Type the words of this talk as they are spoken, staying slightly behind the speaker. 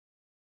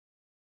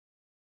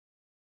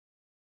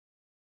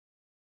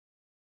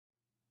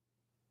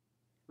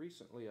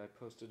Recently I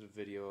posted a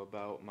video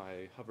about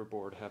my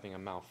hoverboard having a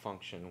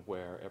malfunction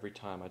where every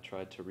time I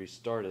tried to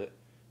restart it,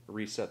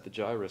 reset the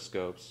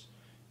gyroscopes,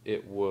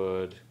 it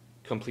would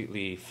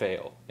completely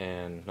fail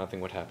and nothing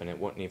would happen. It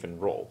wouldn't even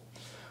roll.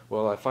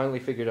 Well, I finally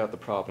figured out the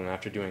problem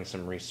after doing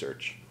some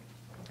research.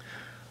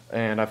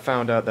 And I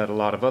found out that a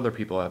lot of other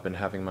people have been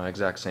having my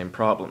exact same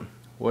problem.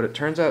 What it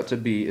turns out to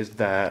be is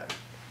that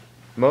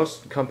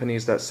most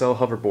companies that sell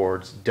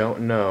hoverboards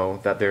don't know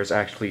that there's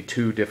actually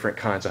two different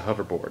kinds of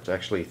hoverboards,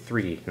 actually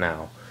three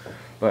now,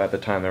 but at the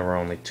time there were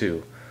only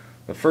two.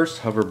 The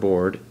first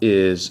hoverboard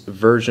is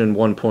version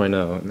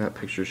 1.0, and that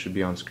picture should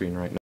be on screen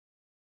right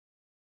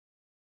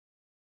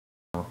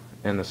now.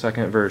 And the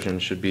second version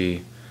should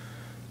be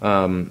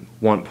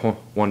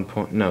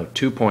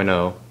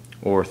 2.0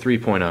 or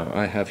 3.0.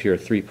 I have here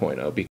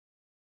 3.0.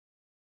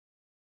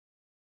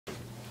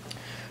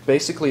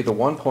 Basically, the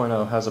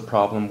 1.0 has a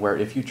problem where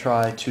if you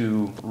try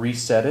to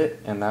reset it,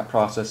 and that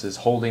process is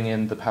holding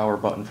in the power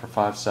button for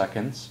 5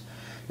 seconds,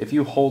 if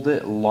you hold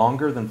it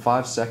longer than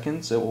 5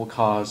 seconds, it will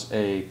cause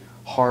a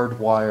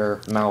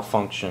hardwire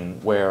malfunction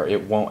where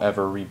it won't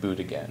ever reboot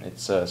again.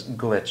 It's a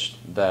glitch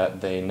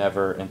that they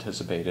never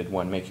anticipated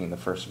when making the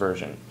first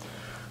version.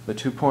 The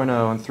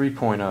 2.0 and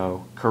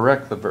 3.0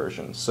 correct the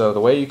version. So the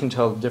way you can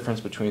tell the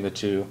difference between the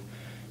two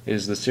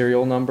is the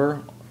serial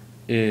number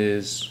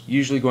is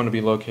usually going to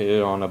be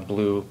located on a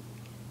blue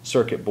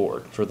circuit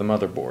board for the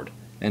motherboard,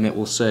 and it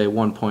will say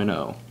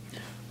 1.0.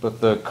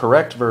 But the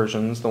correct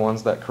versions, the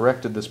ones that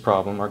corrected this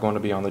problem, are going to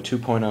be on the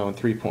 2.0 and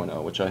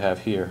 3.0, which I have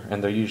here,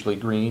 and they're usually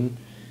green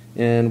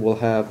and will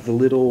have the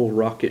little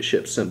rocket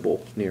ship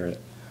symbol near it.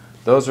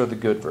 Those are the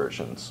good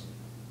versions.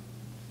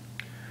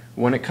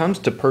 When it comes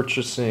to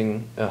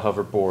purchasing a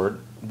hoverboard,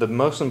 the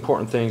most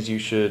important things you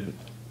should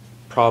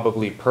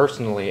probably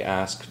personally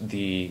ask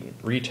the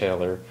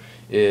retailer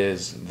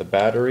is the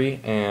battery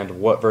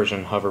and what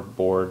version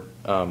hoverboard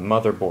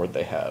motherboard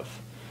they have.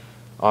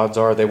 Odds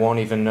are they won't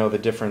even know the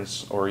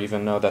difference or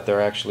even know that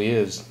there actually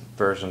is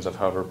versions of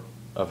hoverboard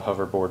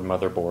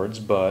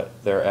motherboards, but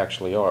there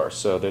actually are.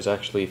 So there's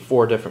actually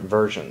 4 different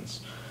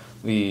versions.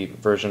 The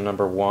version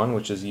number 1,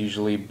 which is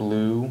usually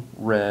blue,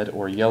 red,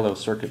 or yellow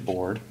circuit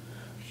board.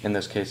 In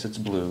this case it's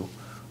blue.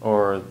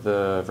 Or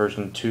the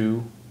version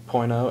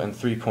 2.0 and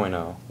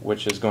 3.0,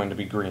 which is going to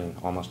be green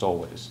almost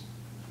always.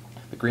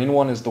 The green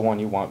one is the one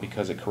you want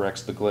because it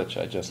corrects the glitch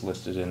I just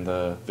listed in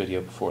the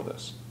video before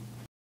this.